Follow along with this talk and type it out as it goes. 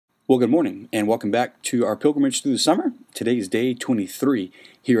Well, good morning, and welcome back to our pilgrimage through the summer. Today is day 23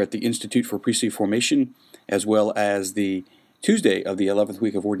 here at the Institute for Priestly Formation, as well as the Tuesday of the 11th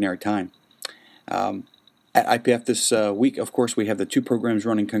week of Ordinary Time. At IPF this week, of course, we have the two programs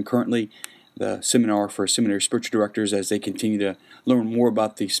running concurrently. The seminar for seminary spiritual directors as they continue to learn more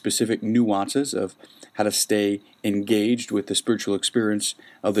about the specific nuances of how to stay engaged with the spiritual experience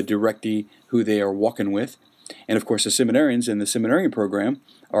of the directee who they are walking with. And of course, the seminarians in the seminarian program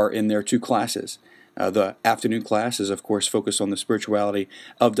are in their two classes. The afternoon class is, of course, focused on the spirituality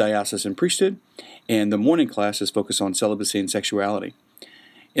of diocesan priesthood, and the morning class is focused on celibacy and sexuality.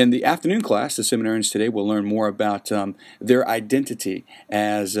 In the afternoon class, the seminarians today will learn more about their identity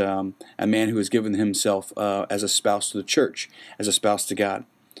as a man who has given himself as a spouse to the church, as a spouse to God.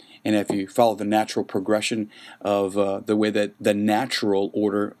 And if you follow the natural progression of the way that the natural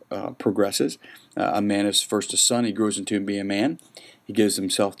order progresses, a man is first a son, he grows into being a man, he gives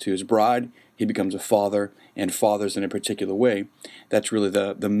himself to his bride, he becomes a father, and fathers in a particular way. That's really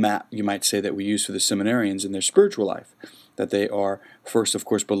the map, you might say, that we use for the seminarians in their spiritual life. That they are first, of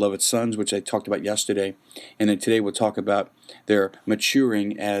course, beloved sons, which I talked about yesterday, and then today we'll talk about their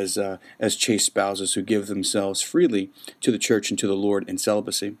maturing as chaste spouses who give themselves freely to the church and to the Lord in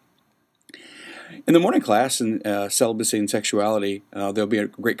celibacy. In the morning class, in celibacy and sexuality, there'll be a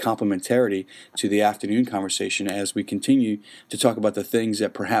great complementarity to the afternoon conversation as we continue to talk about the things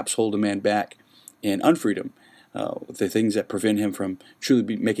that perhaps hold a man back in unfreedom, the things that prevent him from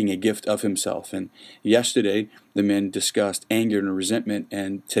truly making a gift of himself. And yesterday, the men discussed anger and resentment,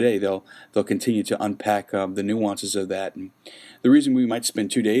 and today they'll continue to unpack the nuances of that. And the reason we might spend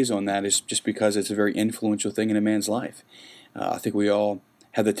 2 days on that is just because it's a very influential thing in a man's life. I think we all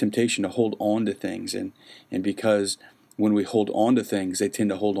have the temptation to hold on to things, and because when we hold on to things, they tend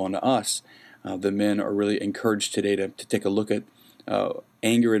to hold on to us. The men are really encouraged today to take a look at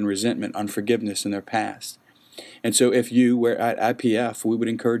anger and resentment, unforgiveness in their past. And so if you were at IPF, we would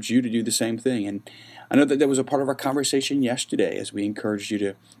encourage you to do the same thing. And I know that was a part of our conversation yesterday as we encouraged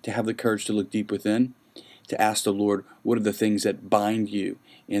you to have the courage to look deep within, to ask the Lord, what are the things that bind you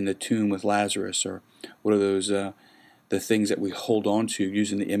in the tomb with Lazarus, or what are those the things that we hold on to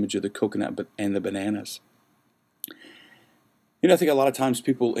using the image of the coconut and the bananas. I think a lot of times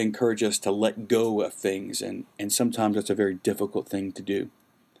people encourage us to let go of things, and sometimes that's a very difficult thing to do.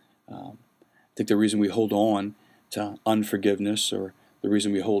 I think the reason we hold on to unforgiveness, or the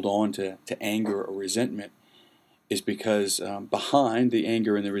reason we hold on to anger or resentment, is because behind the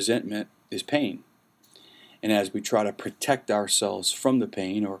anger and the resentment is pain. And as we try to protect ourselves from the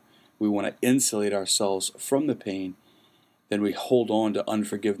pain, or we want to insulate ourselves from the pain, then we hold on to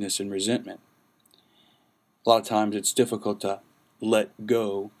unforgiveness and resentment. A lot of times it's difficult to let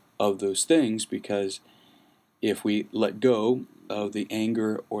go of those things, because if we let go of the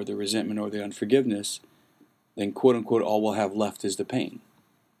anger or the resentment or the unforgiveness, then quote unquote all we'll have left is the pain.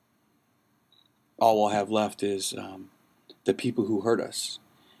 All we'll have left is the people who hurt us.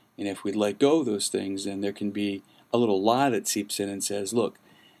 And if we let go of those things, then there can be a little lie that seeps in and says, look,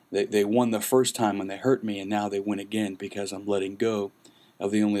 they won the first time when they hurt me, and now they win again because I'm letting go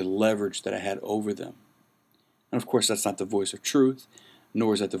of the only leverage that I had over them. And of course, that's not the voice of truth,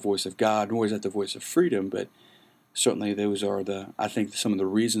 nor is that the voice of God, nor is that the voice of freedom, but certainly those are I think some of the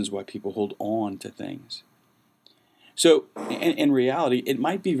reasons why people hold on to things. So in reality, it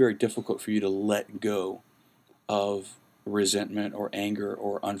might be very difficult for you to let go of resentment or anger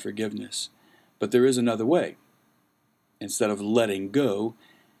or unforgiveness, but there is another way. Instead of letting go,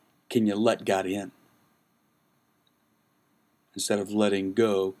 can you let God in? Instead of letting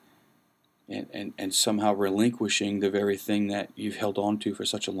go and somehow relinquishing the very thing that you've held on to for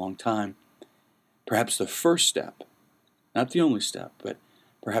such a long time, perhaps the first step, not the only step, but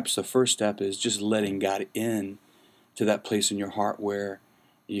perhaps the first step is just letting God in to that place in your heart where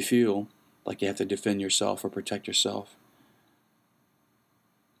you feel like you have to defend yourself or protect yourself.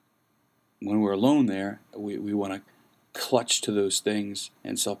 When we're alone there, we want to clutch to those things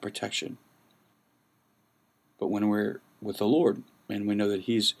and self-protection. But when we're with the Lord, and we know that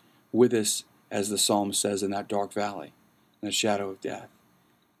He's with us, as the psalm says, in that dark valley, in the shadow of death,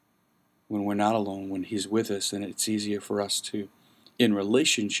 when we're not alone, when He's with us, then it's easier for us to, in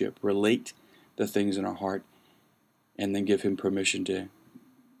relationship, relate the things in our heart, and then give Him permission to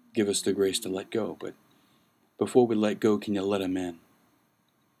give us the grace to let go. But before we let go, can you let Him in?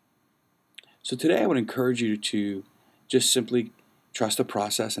 So today I would encourage you to just simply trust the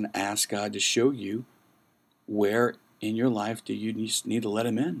process and ask God to show you where in your life do you need to let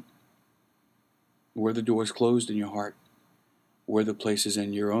Him in. Where the door's closed in your heart. Where the places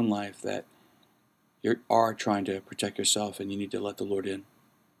in your own life that you are trying to protect yourself and you need to let the Lord in.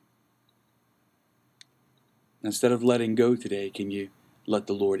 Instead of letting go today, can you let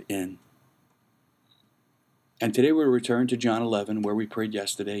the Lord in? And today we'll return to John 11, where we prayed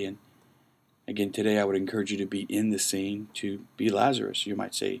yesterday. And again, today I would encourage you to be in the scene, to be Lazarus, you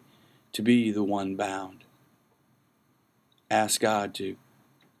might say, to be the one bound. Ask God to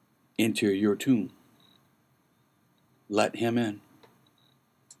enter your tomb. Let Him in.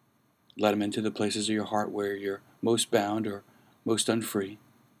 Let Him into the places of your heart where you're most bound or most unfree.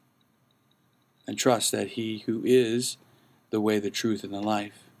 And trust that He who is the way, the truth, and the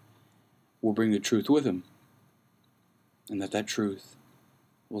life will bring the truth with Him. And that truth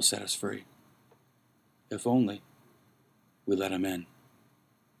will set us free. If only we let Him in.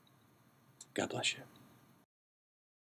 God bless you.